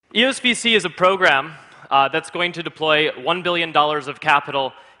EOS VC is a program that's going to deploy $1 billion of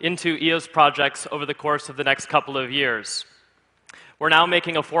capital into EOS projects over the course of the next couple of years. We're now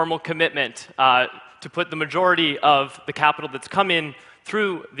making a formal commitment to put the majority of the capital that's come in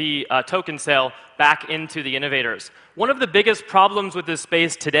through the token sale back into the innovators. One of the biggest problems with this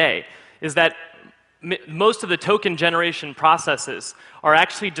space today is that most of the token generation processes are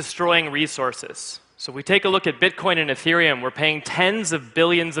actually destroying resources. So if we take a look at Bitcoin and Ethereum, we're paying tens of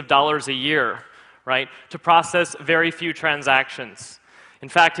billions of dollars a year, right, to process very few transactions. In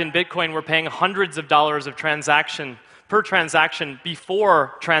fact, in Bitcoin, we're paying hundreds of dollars of per transaction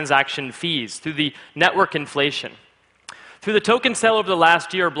before transaction fees through the network inflation. Through the token sale over the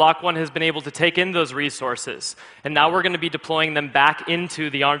last year, Block One has been able to take in those resources, and now we're going to be deploying them back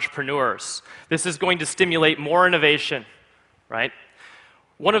into the entrepreneurs. This is going to stimulate more innovation, right?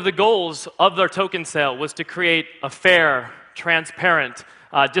 One of the goals of their token sale was to create a fair, transparent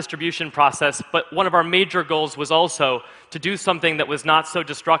distribution process, but one of our major goals was also to do something that was not so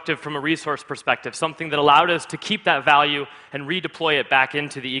destructive from a resource perspective, something that allowed us to keep that value and redeploy it back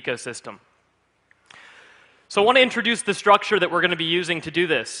into the ecosystem. So I want to introduce the structure that we're going to be using to do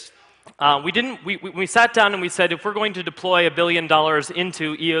this. We sat down and we said, if we're going to deploy $1 billion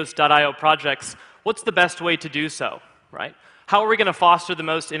into EOS.io projects, what's the best way to do so, right? How are we going to foster the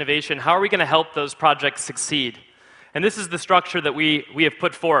most innovation? How are we going to help those projects succeed? And this is the structure that we have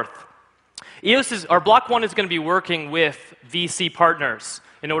put forth. Our Block One is going to be working with VC partners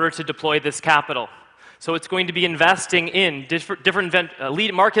in order to deploy this capital. So it's going to be investing in different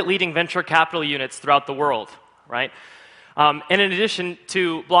market-leading venture capital units throughout the world, right? And in addition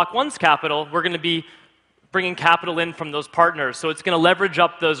to Block One's capital, we're going to be bringing capital in from those partners. So it's going to leverage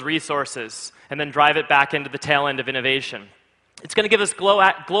up those resources and then drive it back into the tail end of innovation. It's going to give us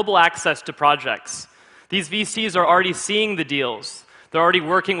global access to projects. These VCs are already seeing the deals. They're already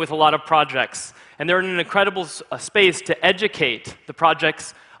working with a lot of projects. And they're in an incredible space to educate the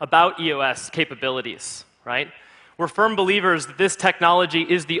projects about EOS capabilities, right? We're firm believers that this technology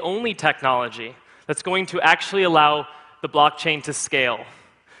is the only technology that's going to actually allow the blockchain to scale.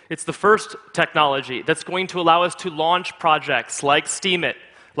 It's the first technology that's going to allow us to launch projects like Steemit,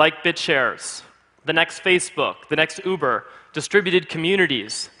 like BitShares, the next Facebook, the next Uber, distributed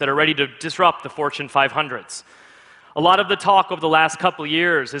communities that are ready to disrupt the Fortune 500s. A lot of the talk over the last couple of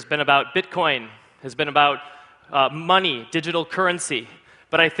years has been about Bitcoin, has been about money, digital currency.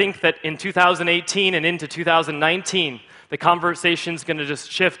 But I think that in 2018 and into 2019, the conversation's going to just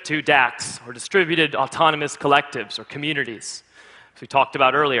shift to DAX, or distributed autonomous collectives, or communities, as we talked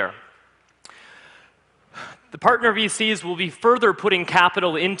about earlier. The partner VCs will be further putting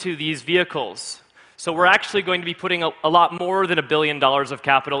capital into these vehicles. So we're actually going to be putting a lot more than $1 billion of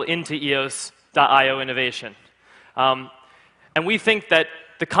capital into EOS.io innovation. And we think that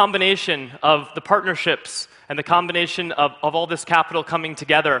the combination of the partnerships and the combination of all this capital coming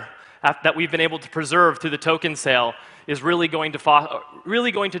together that we've been able to preserve through the token sale is really going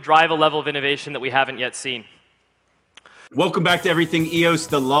to drive a level of innovation that we haven't yet seen. Welcome back to Everything EOS,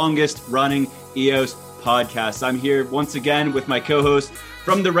 the longest running EOS podcast. I'm here once again with my co-host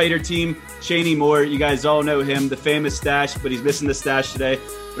from the writer team, Cheney Moore. You guys all know him, the famous stash, but he's missing the stash today.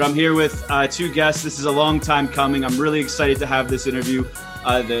 But I'm here with two guests. This is a long time coming. I'm really excited to have this interview.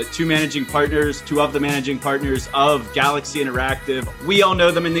 The two of the managing partners of Galaxy Interactive. We all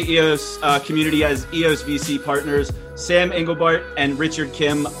know them in the EOS community as EOS VC partners. Sam Engelbart and Richard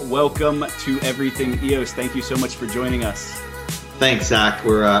Kim, welcome to Everything EOS. Thank you so much for joining us. Thanks, Zach.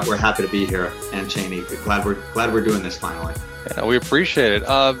 We're happy to be here, and Cheney, glad we're doing this finally. Yeah, we appreciate it.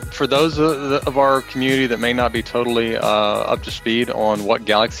 For those of our community that may not be totally up to speed on what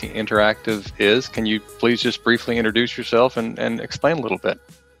Galaxy Interactive is, can you please just briefly introduce yourself and explain a little bit?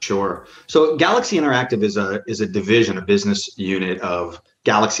 Sure. So Galaxy Interactive is a division, a business unit of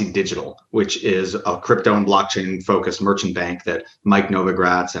Galaxy Digital, which is a crypto and blockchain focused merchant bank that Mike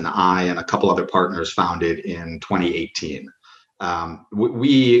Novogratz and I and a couple other partners founded in 2018.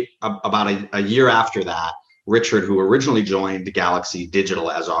 We about a year after that, Richard, who originally joined Galaxy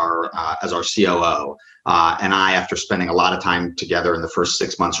Digital as our COO, and I, after spending a lot of time together in the first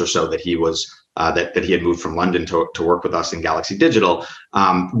 6 months or so that he was that he had moved from London to work with us in Galaxy Digital,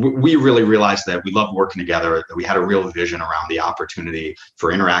 we really realized that we loved working together, that we had a real vision around the opportunity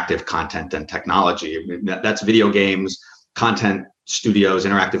for interactive content and technology. That's video games, content studios,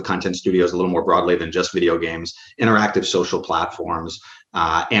 interactive content studios, a little more broadly than just video games, interactive social platforms,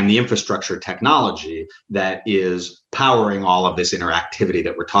 and the infrastructure technology that is powering all of this interactivity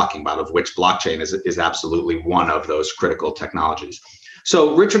that we're talking about, of which blockchain is absolutely one of those critical technologies.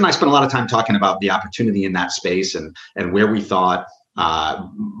 So Richard and I spent a lot of time talking about the opportunity in that space and where we thought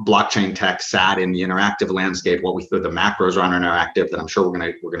blockchain tech sat in the interactive landscape, what we thought the macros around interactive that I'm sure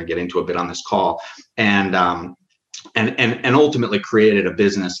we're gonna get into a bit on this call, and ultimately created a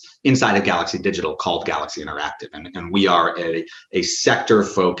business inside of Galaxy Digital called Galaxy Interactive, and we are a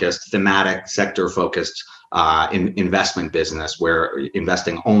sector-focused, thematic sector-focused investment business. We're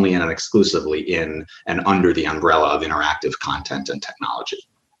investing only in and exclusively in and under the umbrella of interactive content and technology.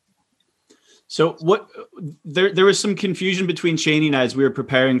 So there was some confusion between Cheney and I as we were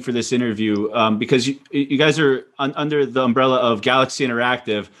preparing for this interview, because you guys are under the umbrella of Galaxy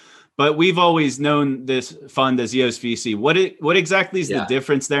Interactive, but we've always known this fund as EOS VC. What exactly is the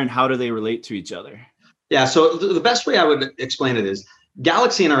difference there, and how do they relate to each other? Yeah, so the best way I would explain it is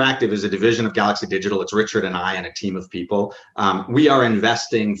Galaxy Interactive is a division of Galaxy Digital. It's Richard and I and a team of people. We are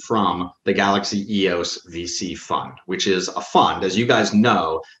investing from the Galaxy EOS VC fund, which is a fund, as you guys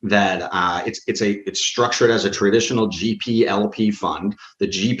know, that it's structured as a traditional GP LP fund. The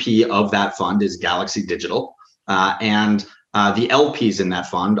GP of that fund is Galaxy Digital, and the LPs in that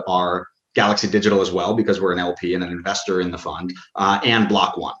fund are Galaxy Digital as well, because we're an LP and an investor in the fund, and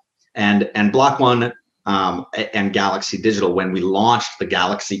Block One. And Block One and Galaxy Digital, when we launched the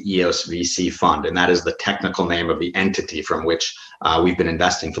Galaxy EOS VC fund, and that is the technical name of the entity from which we've been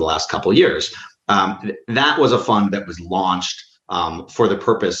investing for the last couple of years, that was a fund that was launched for the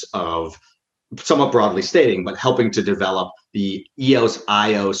purpose of, somewhat broadly stating, but helping to develop the EOS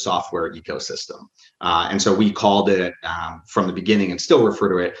IO software ecosystem. And so we called it from the beginning, and still refer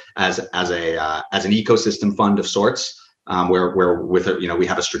to it as an ecosystem fund of sorts. Where with it, we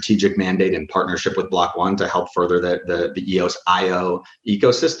have a strategic mandate in partnership with Block One to help further the EOS IO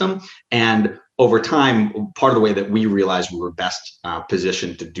ecosystem. And over time, part of the way that we realized we were best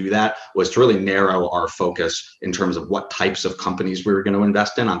positioned to do that was to really narrow our focus in terms of what types of companies we were going to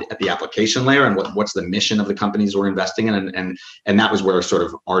invest in at the application layer, and what's the mission of the companies we're investing in. And that was where sort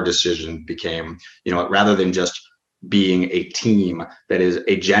of our decision became, rather than just being a team that is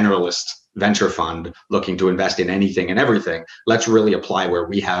a generalist venture fund looking to invest in anything and everything, let's really apply where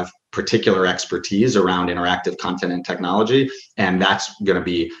we have particular expertise around interactive content and technology. And that's going to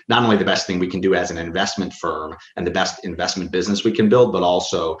be not only the best thing we can do as an investment firm and the best investment business we can build, but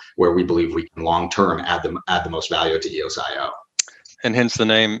also where we believe we can long-term add the most value to EOS.io. And hence the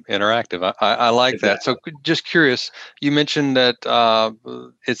name Interactive. I like that. So just curious, you mentioned that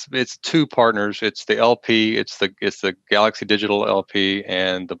it's two partners. It's the LP, it's the Galaxy Digital LP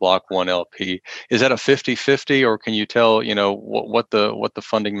and the Block One LP. Is that a 50-50, or can you tell what the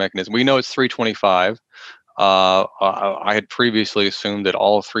funding mechanism? We know it's 325. I had previously assumed that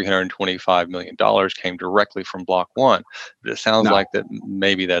all $325 million came directly from Block One, but it sounds like that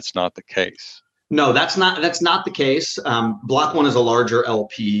maybe that's not the case. No, that's not the case. Block One is a larger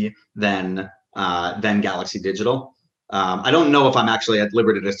LP than Galaxy Digital. I don't know if I'm actually at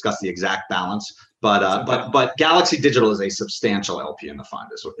liberty to discuss the exact balance, but Galaxy Digital is a substantial LP in the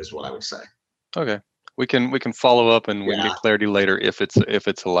fund, is what I would say. Okay, we can follow up and we can get clarity later if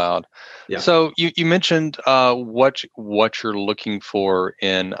it's allowed. Yeah. So you mentioned what you're looking for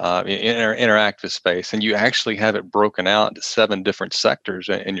in interactive space, and you actually have it broken out into 7 different sectors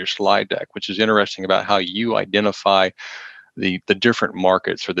in your slide deck, which is interesting about how you identify the different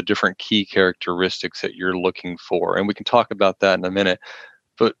markets or the different key characteristics that you're looking for. And we can talk about that in a minute.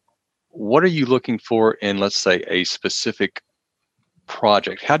 But what are you looking for in, let's say, a specific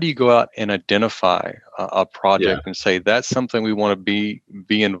project? How do you go out and identify a project and say that's something we want to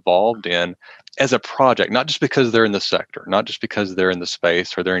be involved in as a project, not just because they're in the sector, not just because they're in the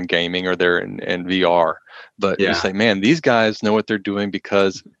space or they're in gaming or they're in VR, but you say, man, these guys know what they're doing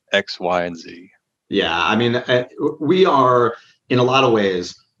because X, Y, and Z. Yeah, I mean, we are in a lot of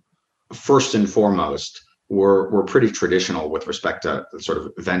ways, first and foremost, we're pretty traditional with respect to sort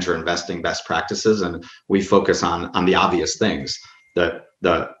of venture investing best practices, and we focus on the obvious things. The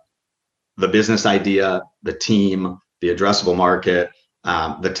business idea, the team, the addressable market,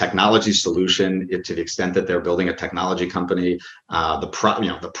 the technology solution, to the extent that they're building a technology company,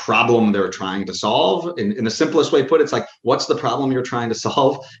 the problem they're trying to solve. In the simplest way put, it's like, what's the problem you're trying to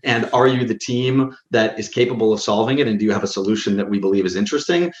solve, and are you the team that is capable of solving it, and do you have a solution that we believe is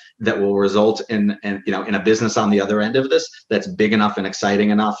interesting that will result in a business on the other end of this that's big enough and exciting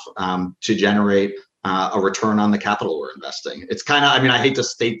enough to generate a return on the capital we're investing. It's kind of, I hate to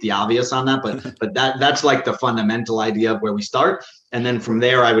state the obvious on that, but that's like the fundamental idea of where we start. And then from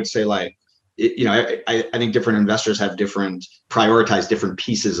there, I would say, like, I think different investors have prioritize different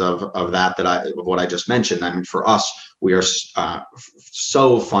pieces of what I just mentioned. I mean, for us, we are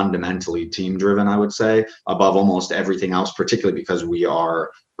so fundamentally team driven, I would say, above almost everything else, particularly because we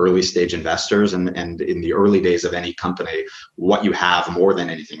are early stage investors, and in the early days of any company, what you have more than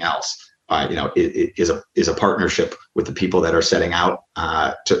anything else, is a partnership with the people that are setting out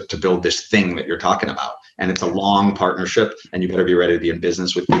to build this thing that you're talking about. And it's a long partnership, and you better be ready to be in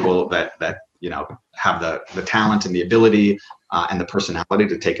business with people that have the talent and the ability and the personality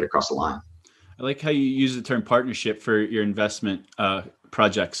to take it across the line. I like how you use the term partnership for your investment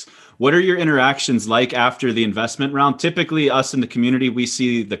projects. What are your interactions like after the investment round? Typically, us in the community, we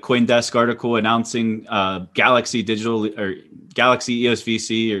see the CoinDesk article announcing Galaxy Digital or Galaxy EOS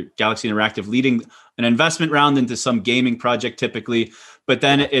VC or Galaxy Interactive leading an investment round into some gaming project typically. But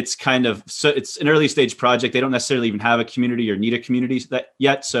then it's it's an early stage project. They don't necessarily even have a community or need a community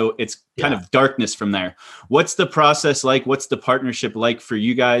yet. So it's kind of darkness from there. What's the process like? What's the partnership like for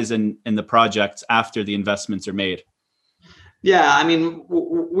you guys and the projects after the investments are made? Yeah, I mean,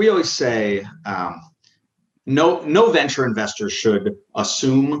 we always say no venture investor should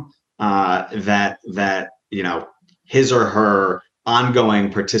assume that his or her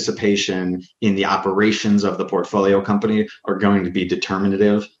ongoing participation in the operations of the portfolio company are going to be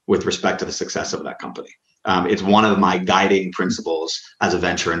determinative with respect to the success of that company. It's one of my guiding principles as a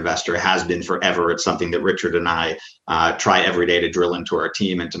venture investor. It has been forever. It's something that Richard and I try every day to drill into our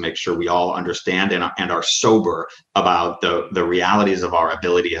team and to make sure we all understand and are sober about the realities of our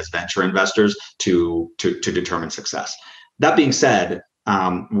ability as venture investors to determine success. That being said,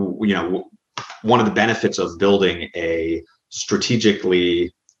 one of the benefits of building a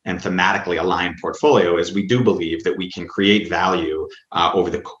strategically and thematically aligned portfolio is we do believe that we can create value over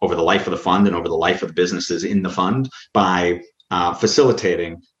the life of the fund and over the life of the businesses in the fund by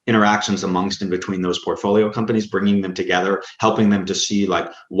facilitating interactions amongst and between those portfolio companies, bringing them together, helping them to see like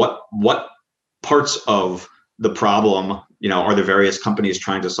what parts of the problem are the various companies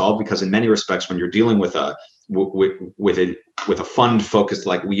trying to solve. Because in many respects, when you're dealing with a fund focused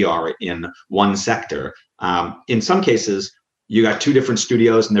like we are in one sector, in some cases you got two different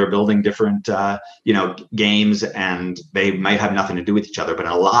studios and they're building different games, and they might have nothing to do with each other. But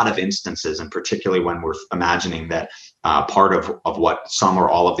in a lot of instances, and particularly when we're imagining that part of what some or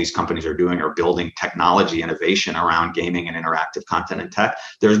all of these companies are doing are building technology innovation around gaming and interactive content and tech,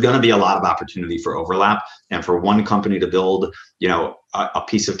 there's going to be a lot of opportunity for overlap, and for one company to build a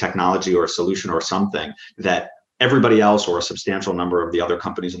piece of technology or a solution or something that everybody else or a substantial number of the other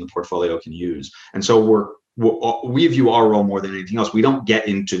companies in the portfolio can use. And so we view our role more than anything else. We don't get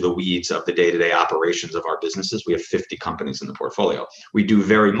into the weeds of the day-to-day operations of our businesses. We have 50 companies in the portfolio. We do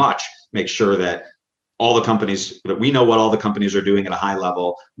very much make sure that all the companies, that we know what all the companies are doing at a high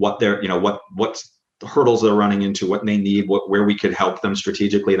level, what they're, what the hurdles they're running into, what they need, where we could help them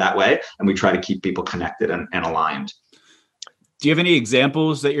strategically that way. And we try to keep people connected and aligned. Do you have any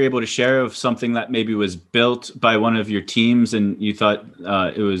examples that you're able to share of something that maybe was built by one of your teams and you thought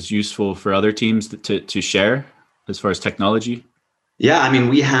it was useful for other teams to share as far as technology? Yeah, I mean,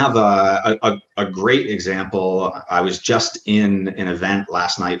 we have a great example. I was just in an event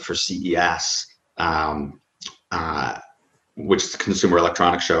last night for CES, which is the Consumer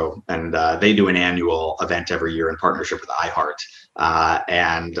Electronics Show, and they do an annual event every year in partnership with iHeart.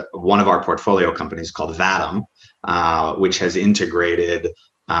 And one of our portfolio companies called Vadim, which has integrated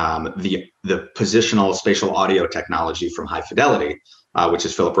the positional spatial audio technology from High Fidelity, which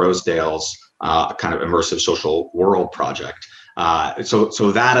is Philip Rosedale's kind of immersive social world project. So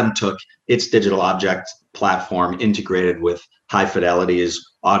Vadim took its digital object platform, integrated with High Fidelity's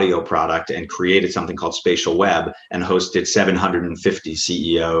audio product, and created something called Spatial Web, and hosted 750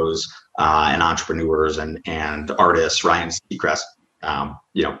 CEOs and entrepreneurs and artists. Ryan Seacrest,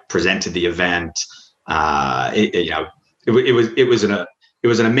 presented the event. It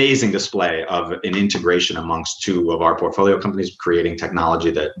was an amazing display of an integration amongst two of our portfolio companies, creating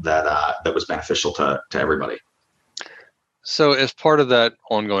technology that was beneficial to everybody. So as part of that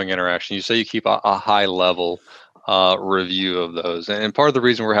ongoing interaction, you say you keep a high level review of those. And part of the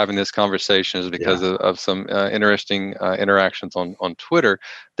reason we're having this conversation is because of some interesting interactions on Twitter.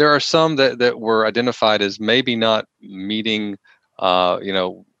 There are some that were identified as maybe not meeting,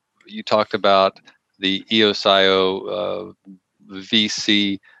 you talked about the EOS.IO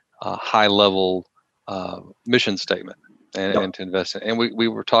VC high level mission statement and to invest in. And we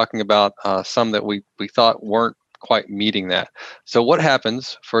were talking about some that we thought weren't quite meeting that. So what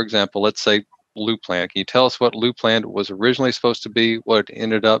happens, for example, let's say Loopland. Can you tell us what Loopland was originally supposed to be, what it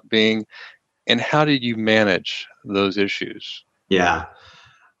ended up being, and how did you manage those issues? Yeah.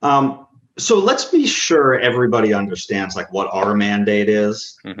 So let's be sure everybody understands like what our mandate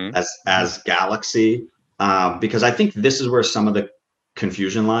is as Galaxy, because I think this is where some of the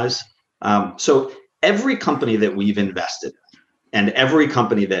confusion lies. So every company that we've invested in, and every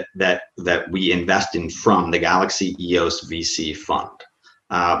company that we invest in from the Galaxy EOS VC fund,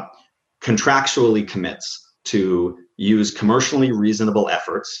 contractually commits to use commercially reasonable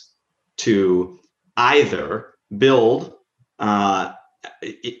efforts to either build and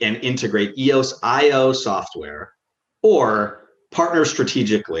integrate EOS IO software, or partner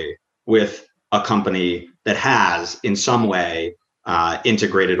strategically with a company that has in some way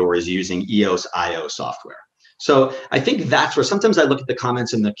integrated or is using EOS IO software. So I think that's where sometimes I look at the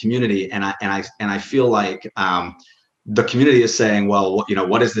comments in the community and I feel like the community is saying, well, you know,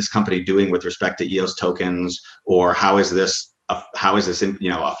 what is this company doing with respect to EOS tokens, or how is this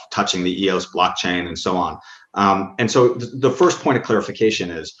touching the EOS blockchain and so on. And so the first point of clarification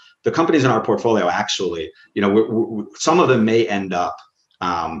is the companies in our portfolio actually, you know, some of them may end up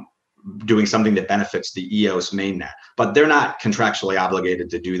doing something that benefits the EOS mainnet, but they're not contractually obligated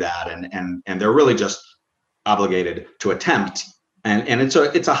to do that, and they're really just obligated to attempt. And it's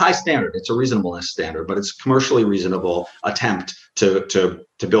a high standard, it's a reasonableness standard, but it's commercially reasonable attempt to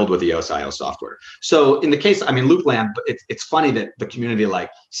build with EOS IO software. So in the case, I mean, Loopland, it's funny that the community like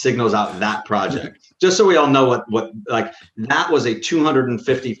signals out that project, just so we all know what like that was a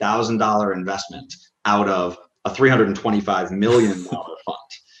 $250,000 investment out of a $325 million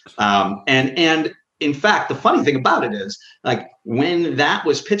fund. And in fact, the funny thing about it is, like, when that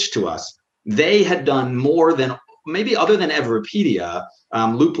was pitched to us, they had done more than, maybe other than Everpedia,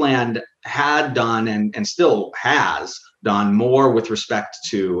 Loopland had done and still has done more with respect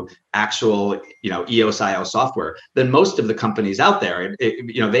to actual, you know, EOS IO software than most of the companies out there.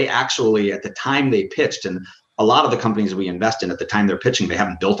 You know, they actually, at the time they pitched, and a lot of the companies we invest in at the time they're pitching, they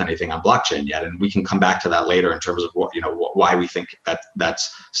haven't built anything on blockchain yet, and we can come back to that later in terms of what, you know, why we think that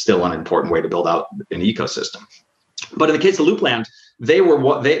that's still an important way to build out an ecosystem. But in the case of Loopland, they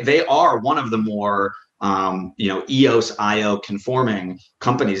are one of the more EOS IO conforming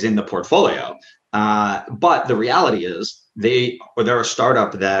companies in the portfolio. But the reality is they're a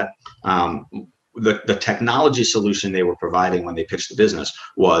startup that the technology solution they were providing when they pitched the business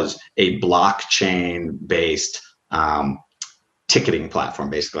was a blockchain based ticketing platform,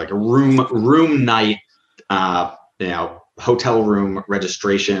 basically like a room night, hotel room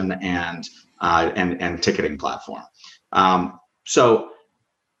registration and ticketing platform. So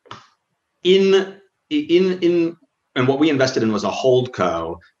in what we invested in was a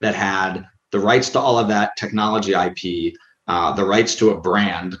holdco that had the rights to all of that technology IP, the rights to a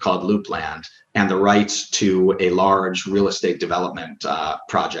brand called Loopland, and the rights to a large real estate development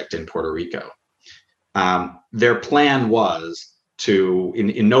project in Puerto Rico. Their plan was to,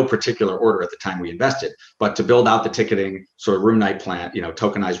 in no particular order at the time we invested, but to build out the ticketing sort of room night plan,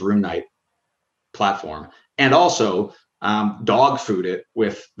 tokenized room night platform, and also dog food it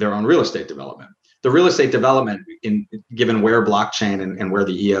with their own real estate development. The real estate development, given where blockchain and where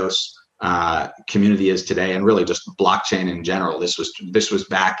the EOS community is today, and really just blockchain in general, this was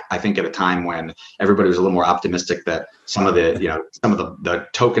back, I think, at a time when everybody was a little more optimistic that some of the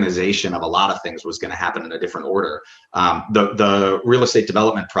tokenization of a lot of things was going to happen in a different order. The real estate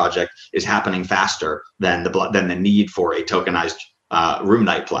development project is happening faster than the need for a tokenized room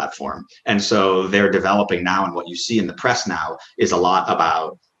night platform. And so they're developing now, and what you see in the press now is a lot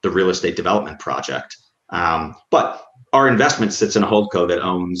about the real estate development project. But our investment sits in a holdco that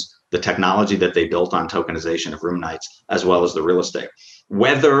owns the technology that they built on tokenization of room nights, as well as the real estate.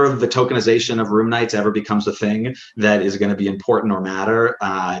 Whether the tokenization of room nights ever becomes a thing that is going to be important or matter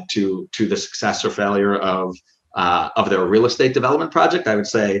to the success or failure of their real estate development project, I would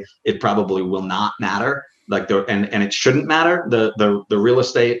say it probably will not matter. And it shouldn't matter. The real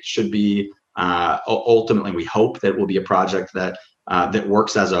estate should be ultimately, we hope that will be a project that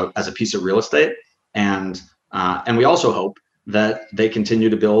works as a piece of real estate, and we also hope that they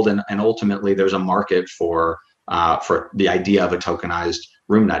continue to build and ultimately there's a market for the idea of a tokenized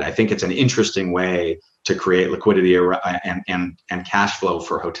room night. I think it's an interesting way to create liquidity and cash flow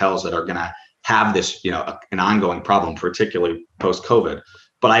for hotels that are going to have this, an ongoing problem, particularly post-COVID.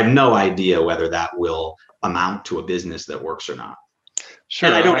 But I have no idea whether that will amount to a business that works or not. Sure,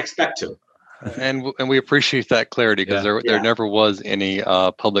 and I don't expect to. And we appreciate that clarity, because there never was any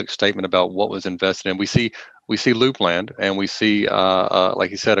public statement about what was invested in. We see Loopland, and we see,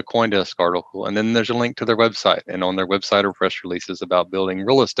 like you said, a CoinDesk article, and then there's a link to their website, and on their website are press releases about building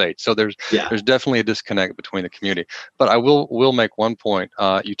real estate. So there's definitely a disconnect between the community. But I will make one point.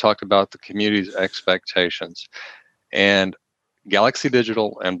 You talked about the community's expectations, and Galaxy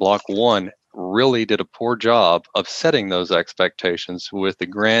Digital and Block One really did a poor job of setting those expectations with the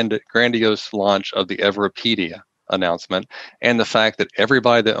grandiose launch of the Everpedia announcement, and the fact that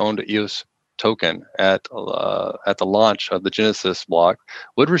everybody that owned an EOS token at the launch of the Genesis block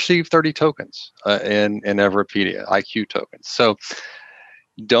would receive 30 tokens in Everpedia IQ tokens. So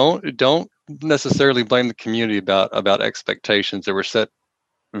don't necessarily blame the community about expectations that were set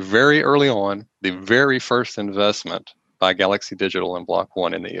very early on, the very first investment by Galaxy Digital and Block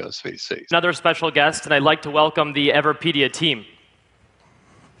One in the EOS VC. Another special guest, and I'd like to welcome the Everpedia team.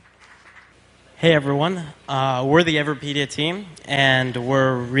 Hey everyone, we're the Everpedia team, and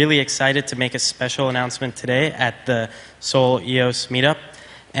we're really excited to make a special announcement today at the Seoul EOS meetup.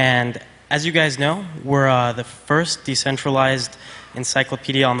 And as you guys know, we're the first decentralized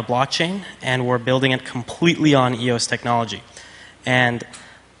encyclopedia on the blockchain, and we're building it completely on EOS technology. And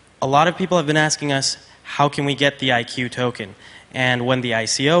a lot of people have been asking us, how can we get the IQ token, and when the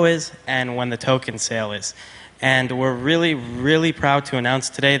ICO is, and when the token sale is. And we're really, really proud to announce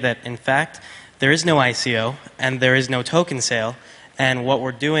today that, in fact, there is no ICO and there is no token sale. And what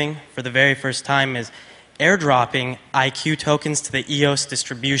we're doing for the very first time is airdropping IQ tokens to the EOS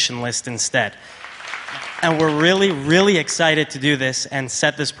distribution list instead. And we're really, really excited to do this and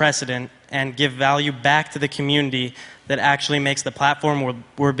set this precedent and give value back to the community that actually makes the platform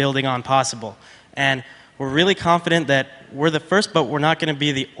we're building on possible. And we're really confident that we're the first, but we're not going to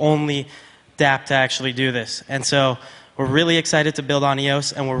be the only dApp to actually do this. And so we're really excited to build on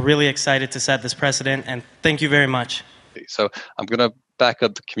EOS, and we're really excited to set this precedent, and thank you very much. So I'm going to back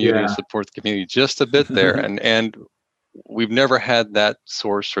up the community and support the community just a bit there. And we've never had that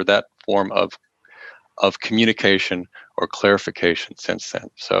source or that form of communication or clarification since then.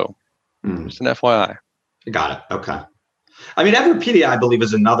 So just an FYI. Got it. Okay. I mean, Everpedia, I believe,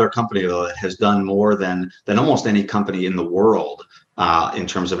 is another company, though, that has done more than almost any company in the world in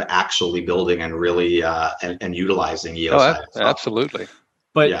terms of actually building and really and utilizing EOS. Oh, absolutely.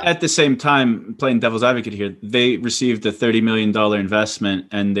 But at the same time, playing devil's advocate here, they received a $30 million investment,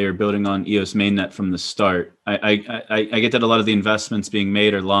 and they're building on EOS mainnet from the start. I get that a lot of the investments being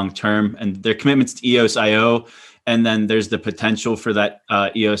made are long-term, and their commitments to EOS.io, and then there's the potential for that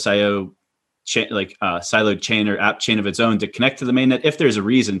EOS.io siloed chain or app chain of its own to connect to the mainnet if there's a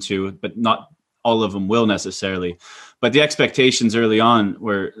reason to, but not all of them will necessarily. But the expectations early on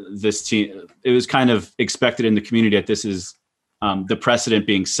were this team, it was kind of expected in the community that this is the precedent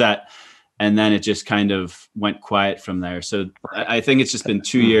being set. And then it just kind of went quiet from there. So I think it's just been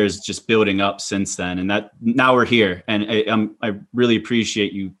 2 years just building up since then. And that now we're here. And I really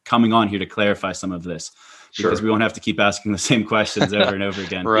appreciate you coming on here to clarify some of this. Because we won't have to keep asking the same questions over and over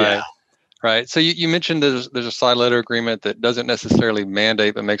again. Right. Yeah. Right. So you mentioned there's a side letter agreement that doesn't necessarily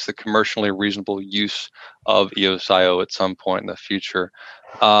mandate, but makes the commercially reasonable use of EOS.io at some point in the future.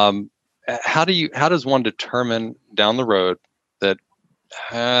 How does one determine down the road that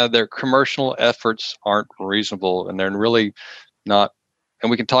their commercial efforts aren't reasonable and they're really not? And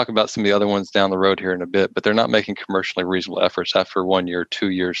we can talk about some of the other ones down the road here in a bit, but they're not making commercially reasonable efforts after 1 year, 2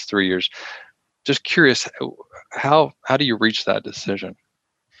 years, 3 years. Just curious, how do you reach that decision?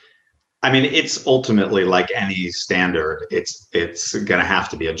 I mean, it's ultimately like any standard. It's going to have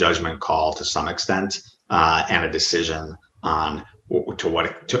to be a judgment call to some extent, and a decision on to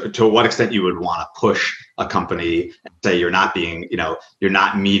what extent you would want to push a company and say you're not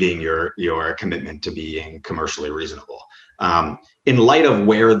meeting your commitment to being commercially reasonable. In light of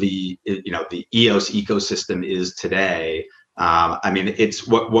where the EOS ecosystem is today, I mean, it's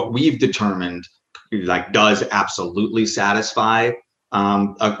what we've determined does absolutely satisfy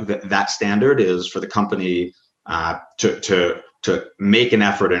that standard is for the company to make an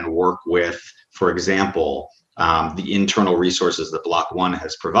effort and work with, for example, the internal resources that Block One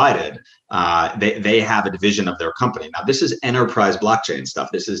has provided. They have a division of their company. Now, this is enterprise blockchain stuff.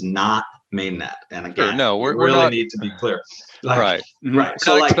 This is not mainnet. And again, we really need to be clear. Right. Right.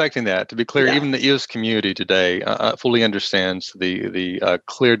 So not expecting that. To be clear, even the EOS community today fully understands the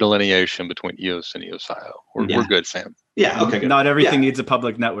clear delineation between EOS and EOS.io. We're good, Sam. Yeah. Okay. Good. Not everything needs a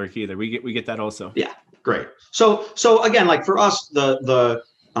public network either. We get that also. Yeah. Great. So again, for us, at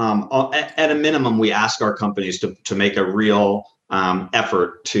a minimum, we ask our companies to make a real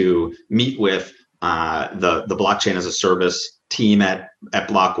effort to meet with the blockchain as a service team at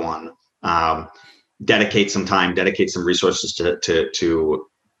Block One. Dedicate some time, dedicate some resources to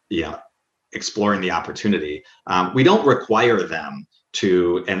exploring the opportunity. We don't require them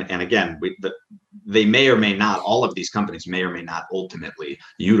to, and again, they may or may not, all of these companies may or may not ultimately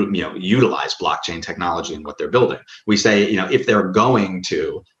utilize blockchain technology in what they're building. We say, if they're going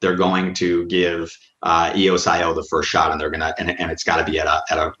to give EOS.IO the first shot, and and it's got to be at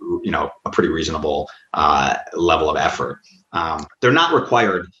a pretty reasonable level of effort. They're not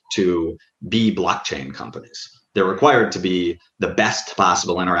required to be blockchain companies. They're required to be the best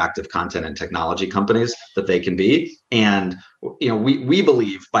possible interactive content and technology companies that they can be. And we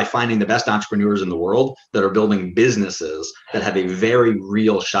believe by finding the best entrepreneurs in the world that are building businesses that have a very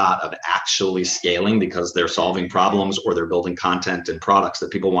real shot of actually scaling because they're solving problems or they're building content and products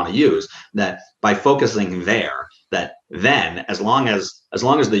that people want to use, that by focusing there, that then as long as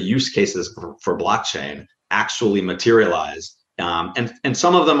the use cases for blockchain actually materialize, and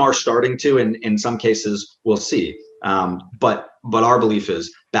some of them are starting to, and in some cases we'll see. But our belief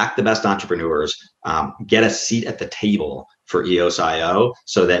is back the best entrepreneurs, get a seat at the table for EOS.IO,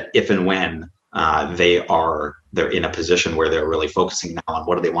 so that if and when they're in a position where they're really focusing now on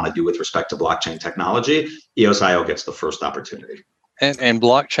what do they want to do with respect to blockchain technology, EOS.IO gets the first opportunity. And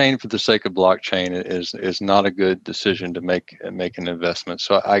blockchain for the sake of blockchain is not a good decision to make an investment.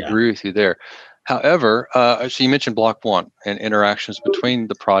 So I agree with you there. However, so you mentioned Block One and interactions between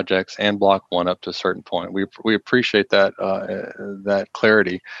the projects and Block One up to a certain point. We appreciate that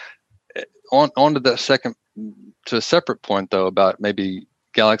clarity. On to the second, to a separate point though, about maybe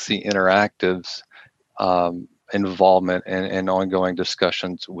Galaxy Interactive's involvement and ongoing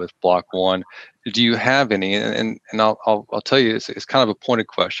discussions with Block One. Do you have any? And I'll tell you, it's kind of a pointed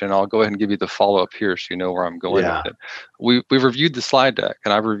question. I'll go ahead and give you the follow up here, so you know where I'm going with it. We've reviewed the slide deck,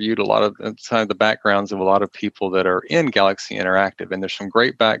 and I've reviewed a lot of some of the backgrounds of a lot of people that are in Galaxy Interactive, and there's some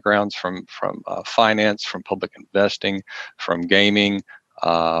great backgrounds from finance, from public investing, from gaming,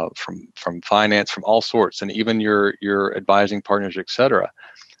 from finance, from all sorts, and even your advising partners, etc.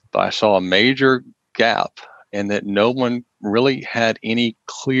 But I saw a major gap in that no one really had any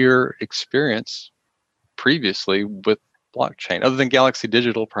clear experience previously with blockchain, other than Galaxy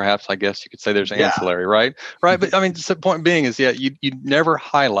Digital, perhaps. I guess you could say there's ancillary, right? But I mean, the point being is, you never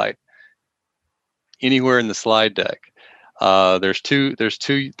highlight anywhere in the slide deck. There's two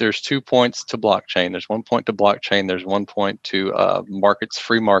points to blockchain. There's 1 point to blockchain. There's 1 point to markets,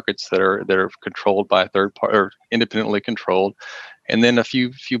 free markets that are controlled by a third party or independently controlled, and then a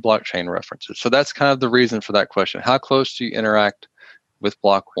few blockchain references. So that's kind of the reason for that question. How close do you interact with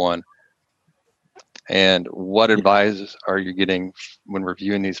Block One, and what advice are you getting when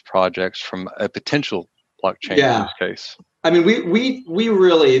reviewing these projects from a potential blockchain use case? I mean, we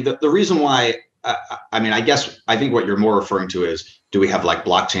really, the reason why. I think what you're more referring to is, do we have like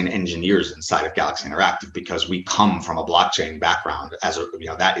blockchain engineers inside of Galaxy Interactive? Because we come from a blockchain background,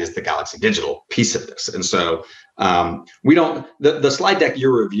 that is the Galaxy Digital piece of this. And so we don't, the slide deck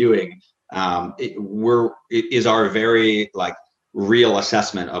you're reviewing is our very real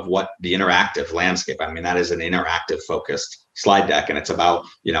assessment of what the interactive landscape. I mean, that is an interactive focused slide deck, and it's about,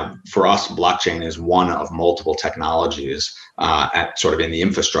 for us, blockchain is one of multiple technologies at sort of in the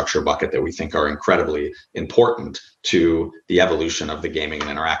infrastructure bucket that we think are incredibly important to the evolution of the gaming and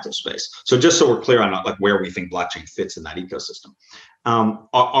interactive space. So just so we're clear on where we think blockchain fits in that ecosystem,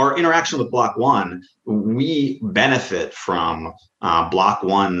 our interaction with Block One, we benefit from Block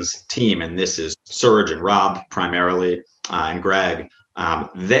One's team, and this is Serge and Rob primarily, and Greg.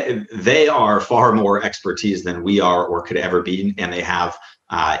 They are far more expertise than we are or could ever be, and they have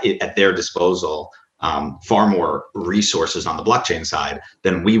at their disposal far more resources on the blockchain side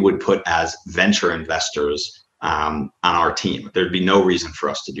than we would put as venture investors on our team. There'd be no reason for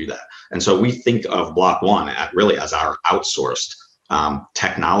us to do that. And so we think of Block One as our outsourced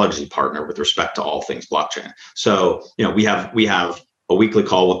technology partner with respect to all things blockchain. So we have a weekly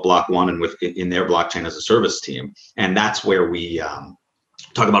call with Block One and in their blockchain as a service team, and that's where we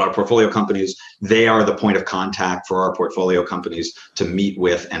talk about our portfolio companies. They are the point of contact for our portfolio companies to meet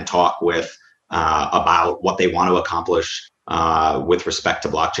with and talk with about what they want to accomplish with respect to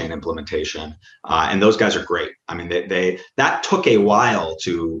blockchain implementation. And those guys are great. I mean, that took a while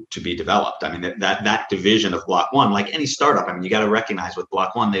to be developed. I mean, that division of Block One, like any startup, I mean, you got to recognize with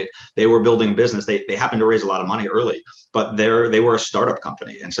Block One, they were building a business. They happened to raise a lot of money early, but they were a startup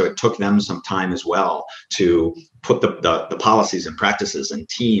company. And so it took them some time as well to put the policies and practices and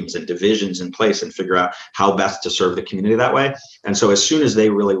teams and divisions in place and figure out how best to serve the community that way. And so as soon as they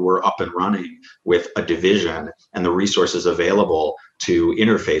really were up and running with a division and the resources available to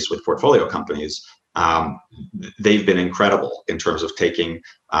interface with portfolio companies, they've been incredible in terms of taking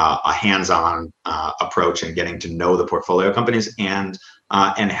a hands-on approach and getting to know the portfolio companies and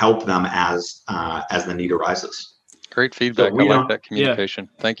help them as the need arises. Great feedback. So I like that communication.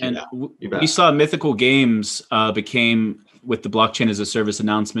 Thank you. And we saw Mythical Games became, with the blockchain as a service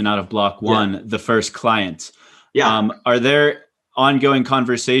announcement out of Block One, the first client. Yeah. Are there ongoing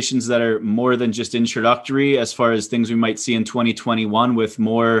conversations that are more than just introductory as far as things we might see in 2021 with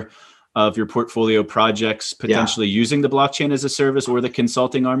more of your portfolio projects potentially using the blockchain as a service or the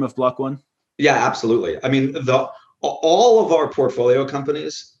consulting arm of Block One? Yeah, absolutely. I mean, all of our portfolio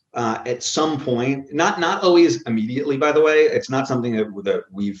companies at some point, not always immediately, by the way, it's not something that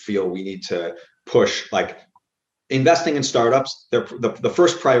we feel we need to push. Like investing in startups, the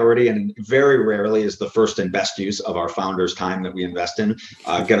first priority, and very rarely is the first and best use of our founders' time that we invest in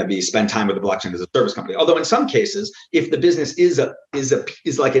going to be spend time with the blockchain as a service company. Although in some cases, if the business is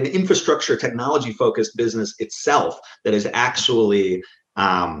like an infrastructure technology focused business itself that is actually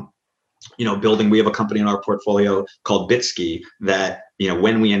building. We have a company in our portfolio called Bitski that,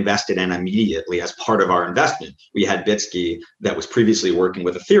 when we invested in immediately as part of our investment, we had Bitski that was previously working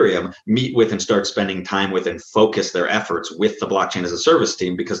with Ethereum meet with and start spending time with and focus their efforts with the blockchain as a service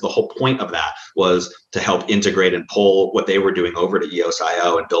team, because the whole point of that was to help integrate and pull what they were doing over to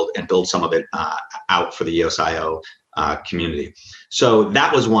EOS.io and build some of it out for the EOS.io community. So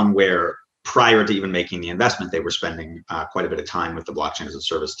that was one where, prior to even making the investment, they were spending quite a bit of time with the blockchain as a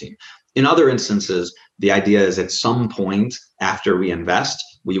service team. In other instances, the idea is at some point after we invest,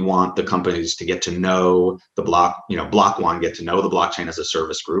 we want the companies to get to know the Block One, get to know the blockchain as a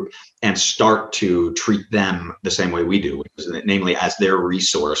service group, and start to treat them the same way we do, namely as their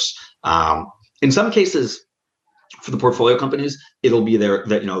resource. In some cases, for the portfolio companies, it'll be the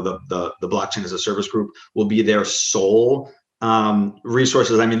blockchain as a service group will be their sole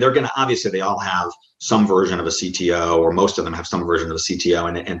resources. I mean, they're going to, obviously they all have some version of a CTO, or most of them have some version of a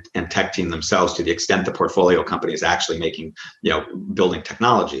CTO and tech team themselves, to the extent the portfolio company is actually making, building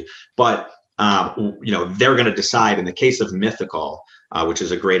technology. But, they're going to decide. In the case of Mythical, which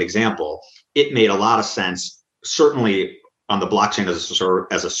is a great example, it made a lot of sense, certainly on the blockchain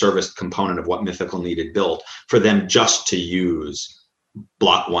as a service component of what Mythical needed built, for them just to use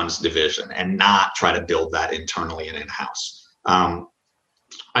Block One's division and not try to build that internally and in-house. I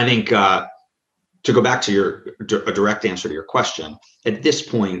think to go back to a direct answer to your question, at this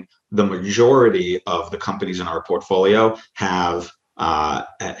point, the majority of the companies in our portfolio have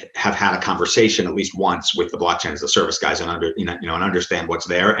had a conversation at least once with the blockchain as a service guys and understand what's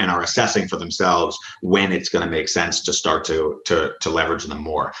there, and are assessing for themselves when it's going to make sense to start to leverage them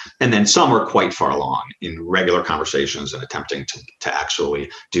more. And then some are quite far along in regular conversations and attempting to actually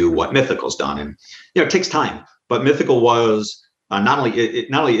do what Mythical's done. And it takes time. But Mythical was not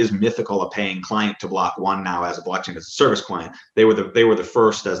only is Mythical a paying client to Block One now as a blockchain as a service client, they were the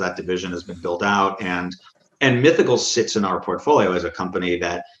first as that division has been built out, and Mythical sits in our portfolio as a company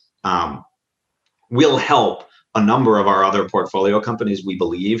that will help a number of our other portfolio companies, we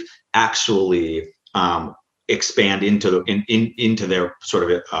believe, actually expand into their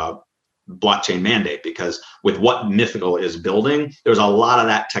sort of blockchain mandate, because with what Mythical is building, there's a lot of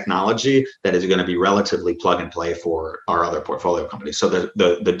that technology that is going to be relatively plug and play for our other portfolio companies. So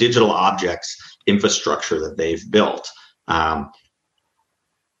the digital objects infrastructure that they've built,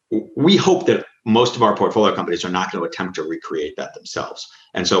 we hope that most of our portfolio companies are not going to attempt to recreate that themselves.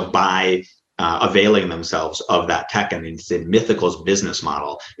 And so by availing themselves of that tech, and in Mythical's business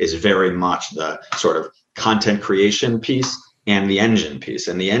model is very much the sort of content creation piece and the engine piece.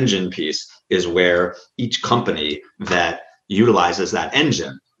 And the engine piece is where each company that utilizes that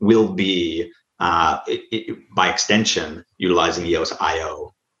engine will be, by extension, utilizing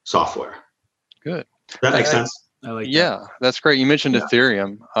EOS.io software. Good. Does that make sense? I like that. That's great. You mentioned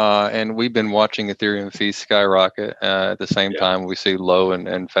Ethereum, and we've been watching Ethereum fees skyrocket. At the same time, we see low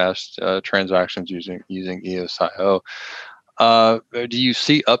and fast transactions using EOS.io. Do you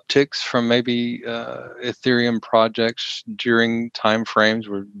see upticks from maybe Ethereum projects during time frames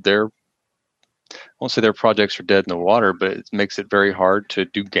where I won't say their projects are dead in the water, but it makes it very hard to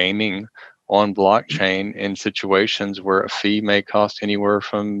do gaming on blockchain in situations where a fee may cost anywhere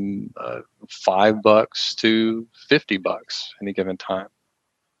from $5 to $50 any given time?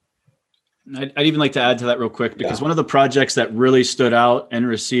 I'd even like to add to that real quick, because one of the projects that really stood out and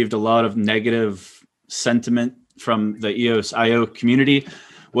received a lot of negative sentiment from the EOS.io community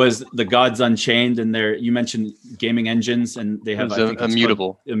was the Gods Unchained, and you mentioned gaming engines, and they have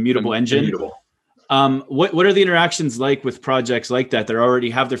immutable engine. Immutable. What are the interactions like with projects like that already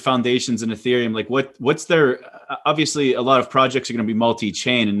have their foundations in Ethereum? Like what's their, obviously a lot of projects are going to be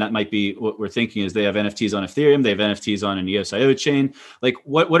multi-chain, and that might be what we're thinking is they have NFTs on Ethereum, they have NFTs on an EOS.io chain. Like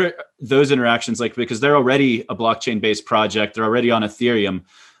what are those interactions like? Because they're already a blockchain based project, they're already on Ethereum.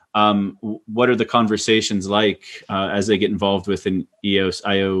 What are the conversations like as they get involved with an EOS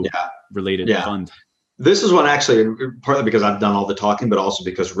IO related fund? This is one actually, partly because I've done all the talking, but also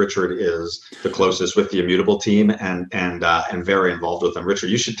because Richard is the closest with the Immutable team and very involved with them.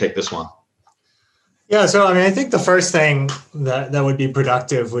 Richard, you should take this one. Yeah, so I mean, I think the first thing that would be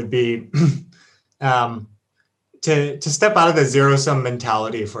productive would be to step out of the zero sum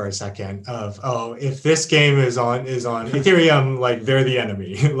mentality for a second of, oh, if this game is on Ethereum, like they're the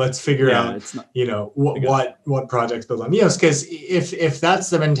enemy. Let's figure out what projects build on EOS. Because if that's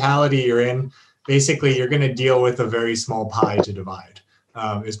the mentality you're in, basically you're going to deal with a very small pie to divide.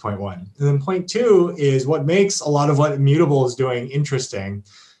 Is point one. And then point two is what makes a lot of what Immutable is doing interesting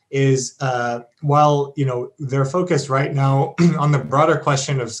is while they're focused right now on the broader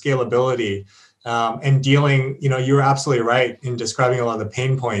question of scalability and dealing, you're absolutely right in describing a lot of the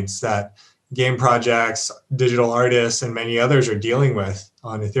pain points that game projects, digital artists, and many others are dealing with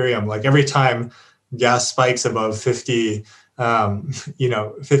on Ethereum. Like every time gas spikes above 50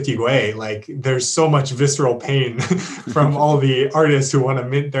 Gwei, like there's so much visceral pain from all the artists who want to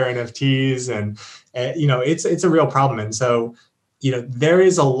mint their NFTs, and it's a real problem. And so there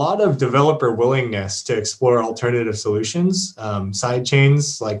is a lot of developer willingness to explore alternative solutions. Side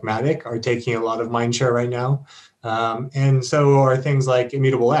chains like Matic are taking a lot of mindshare right now. And so are things like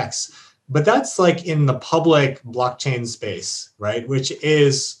Immutable X. But that's like in the public blockchain space, right? Which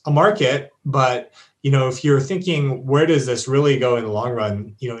is a market. But, if you're thinking, where does this really go in the long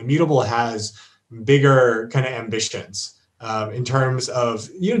run? Immutable has bigger kind of ambitions. In terms of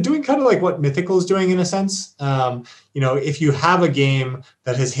doing kind of like what Mythical is doing in a sense. If you have a game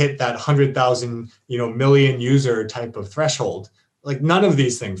that has hit that 100,000 million user type of threshold, like none of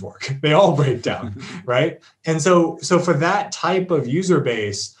these things work. They all break down, right? And so for that type of user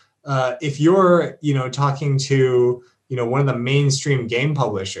base, if you're talking to one of the mainstream game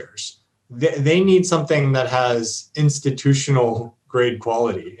publishers, they need something that has institutional grade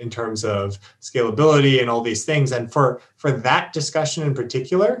quality in terms of scalability and all these things. And for that discussion in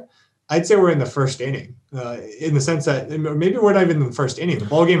particular, I'd say we're in the first inning, in the sense that maybe we're not even in the first inning. The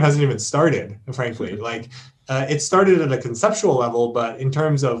ball game hasn't even started, frankly. Like it started at a conceptual level, but in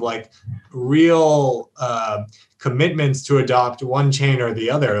terms of like real commitments to adopt one chain or the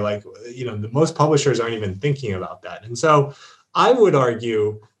other, like the most publishers aren't even thinking about that. And so I would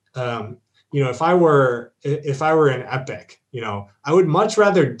argue, if I were an Epic, I would much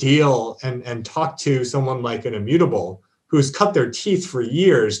rather deal and talk to someone like an Immutable who's cut their teeth for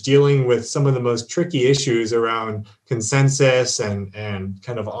years dealing with some of the most tricky issues around consensus and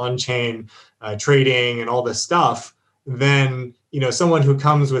kind of on-chain trading and all this stuff than someone who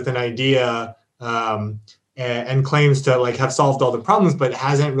comes with an idea and claims to like have solved all the problems but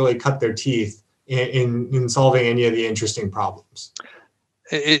hasn't really cut their teeth in solving any of the interesting problems.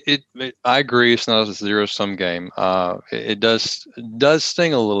 I agree. It's not a zero-sum game. It does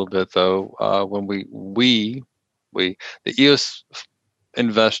sting a little bit though when we the EOS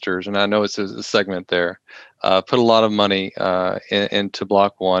investors, and I know it's a segment there, put a lot of money into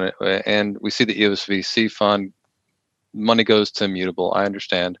Block One, and we see the EOS VC fund money goes to Immutable. I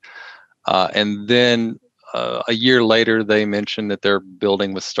understand, and then a year later, they mentioned that they're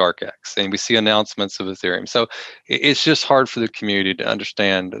building with StarkX, and we see announcements of Ethereum. So it's just hard for the community to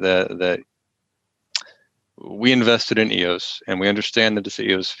understand that we invested in EOS, and we understand that it's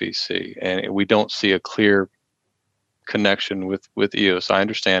EOS VC, and we don't see a clear connection with EOS. I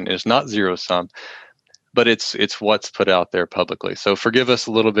understand it's not zero sum, but it's what's put out there publicly. So forgive us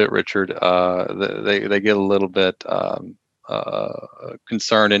a little bit, Richard. They get a little bit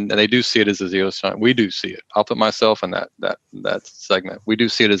concerned, and they do see it as a zero sum. We do see it. I'll put myself in that segment. We do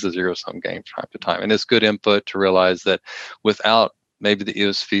see it as a zero sum game from time to time, and it's good input to realize that without maybe the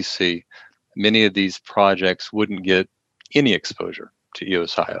EOS VC, many of these projects wouldn't get any exposure to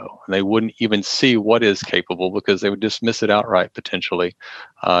EOS.io, and they wouldn't even see what is capable because they would dismiss it outright potentially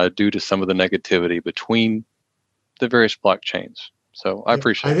due to some of the negativity between the various blockchains. So I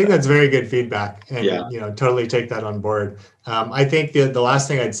appreciate I think that. That's very good feedback, and totally take that on board. I think the last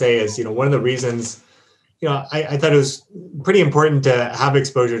thing I'd say is, one of the reasons, I thought it was pretty important to have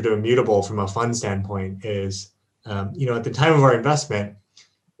exposure to Immutable from a fund standpoint is, at the time of our investment,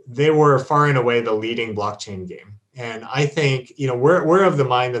 they were far and away the leading blockchain game. And I think, we're of the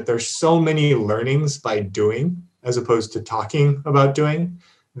mind that there's so many learnings by doing as opposed to talking about doing,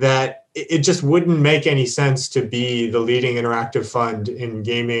 that it just wouldn't make any sense to be the leading interactive fund in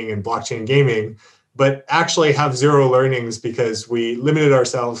gaming and blockchain gaming, but actually have zero learnings because we limited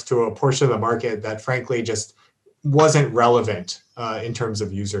ourselves to a portion of the market that frankly just wasn't relevant in terms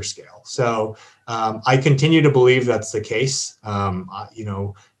of user scale. So I continue to believe that's the case, and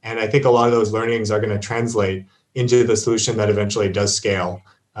I think a lot of those learnings are going to translate into the solution that eventually does scale,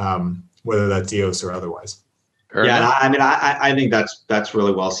 whether that's EOS or otherwise. Yeah, and I think that's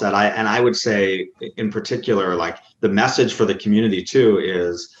really well said. I would say in particular, like the message for the community too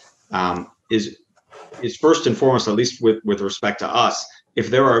is first and foremost, at least with respect to us, if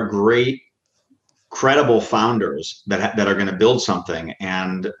there are great, credible founders that are going to build something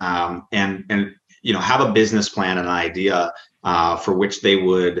and have a business plan and an idea for which they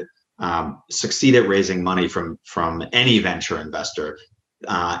would succeed at raising money from any venture investor.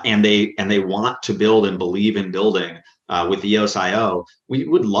 And they want to build and believe in building with EOS.io, we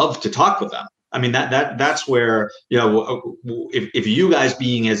would love to talk with them. I mean, that's where, if you guys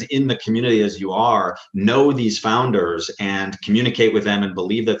being as in the community as you are, know these founders and communicate with them and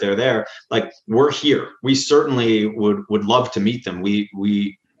believe that they're there, like we're here. We certainly would love to meet them.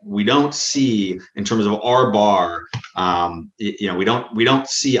 We don't see, in terms of our bar, we don't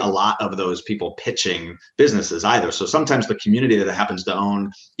see a lot of those people pitching businesses either. So sometimes the community that happens to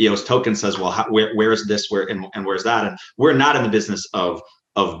own EOS token says, well, where's this, and where's that? And we're not in the business of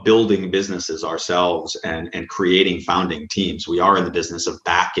building businesses ourselves and creating founding teams. We are in the business of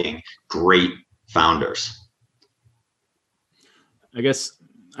backing great founders. I guess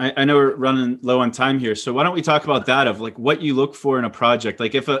I know we're running low on time here, so why don't we talk about that, of like what you look for in a project?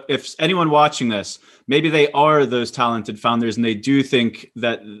 Like if anyone watching this, maybe they are those talented founders and they do think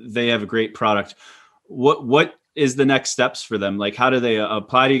that they have a great product, what is the next steps for them? Like how do they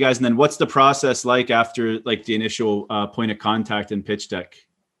apply to you guys? And then what's the process like after like the initial point of contact and pitch deck?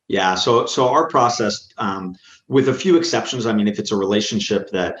 Yeah, so our process, with a few exceptions, I mean, if it's a relationship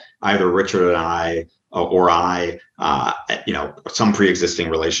that either Richard and I or some pre-existing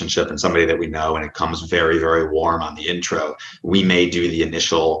relationship and somebody that we know, and it comes very, very warm on the intro, we may do the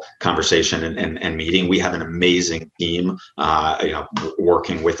initial conversation and meeting. We have an amazing team,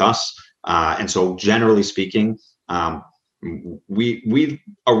 working with us. And so generally speaking, we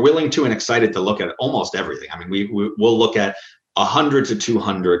are willing to and excited to look at almost everything. I mean, we'll look at 100 to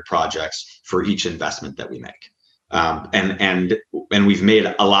 200 projects for each investment that we make. And we've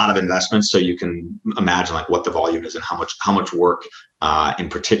made a lot of investments, so you can imagine like what the volume is and how much work, in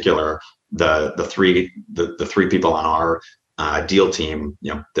particular, the three people on our deal team,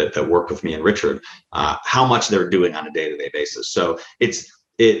 that work with me and Richard, how much they're doing on a day-to-day basis. So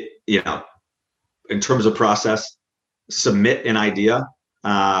in terms of process, submit an idea.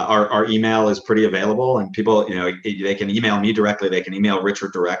 Our email is pretty available, and people, they can email me directly. They can email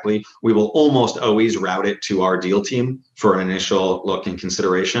Richard directly. We will almost always route it to our deal team for an initial look and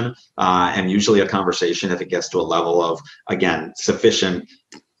consideration, and usually a conversation if it gets to a level of, again, sufficient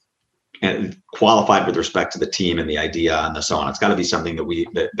and qualified with respect to the team and the idea and so on. It's got to be something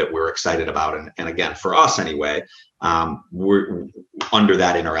that we're excited about, and again, for us anyway, we're under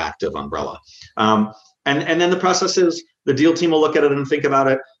that interactive umbrella. And then the process is, the deal team will look at it and think about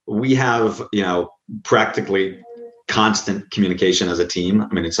it. We have, practically constant communication as a team. I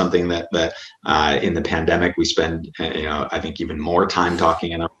mean, it's something that in the pandemic we spend, I think even more time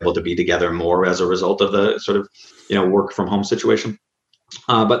talking and are able to be together more as a result of the sort of, work from home situation.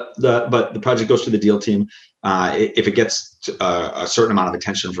 But the project goes to the deal team. If it gets a certain amount of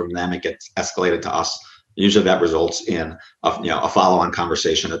attention from them, it gets escalated to us. Usually that results in a follow-on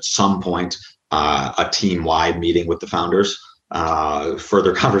conversation at some point. A team-wide meeting with the founders,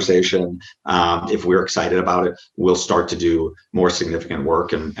 further conversation. If we're excited about it, we'll start to do more significant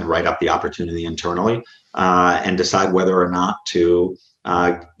work and write up the opportunity internally, and decide whether or not to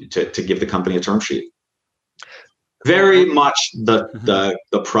give the company a term sheet. Very much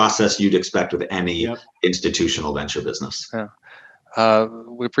the process you'd expect with any institutional venture business. Yeah.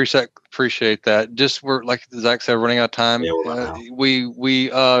 We appreciate that. Just, we're, like Zach said, running out of time. Yeah, we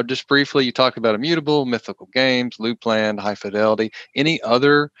just briefly, you talked about Immutable, Mythical Games, Loopland, High Fidelity. Any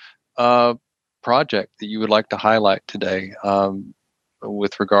other project that you would like to highlight today,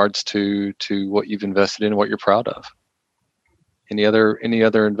 with regards to what you've invested in and what you're proud of? Any other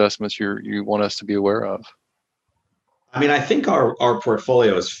investments you want us to be aware of? I mean, I think our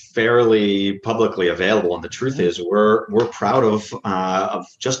portfolio is fairly publicly available, and the truth is we're proud of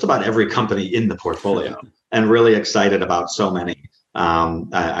just about every company in the portfolio, and really excited about so many.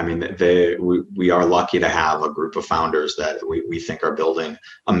 I mean, we are lucky to have a group of founders that we think are building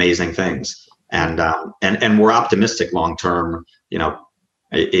amazing things, and we're optimistic long term.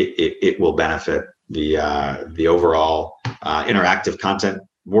 It will benefit the overall interactive content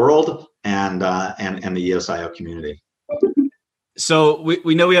world and the EOS.io community. So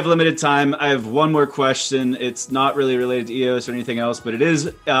we know we have limited time. I have one more question. It's not really related to EOS or anything else, but it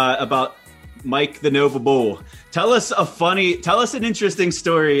is about Mike the Nova Bull. Tell us an interesting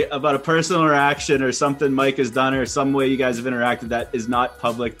story about a personal interaction or something Mike has done or some way you guys have interacted that is not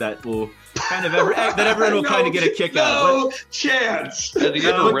public that will kind of that everyone will kind of get a kick out of. No chance. Has he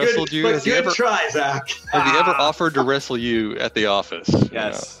ever wrestled you? Has he ever try, Zach? Has he ever offered to wrestle you at the office?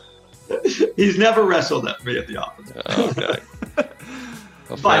 Yes. He's never wrestled at me at the office. Okay.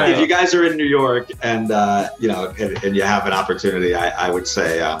 But if you guys are in New York and and you have an opportunity, I would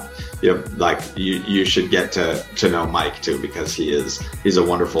say you should get to know Mike too, because he's a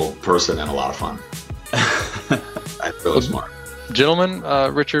wonderful person and a lot of fun. That's really smart. Gentlemen,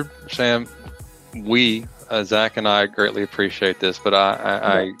 Richard, Sam, Zach and I greatly appreciate this, but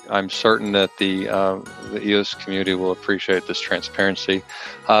I'm certain that the EOS community will appreciate this transparency.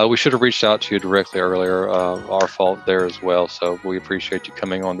 We should have reached out to you directly earlier. Our fault there as well. So we appreciate you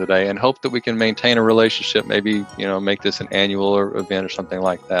coming on today and hope that we can maintain a relationship. Maybe make this an annual event or something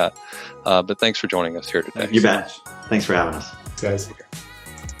like that. But thanks for joining us here today. You bet. Thanks for having us, guys.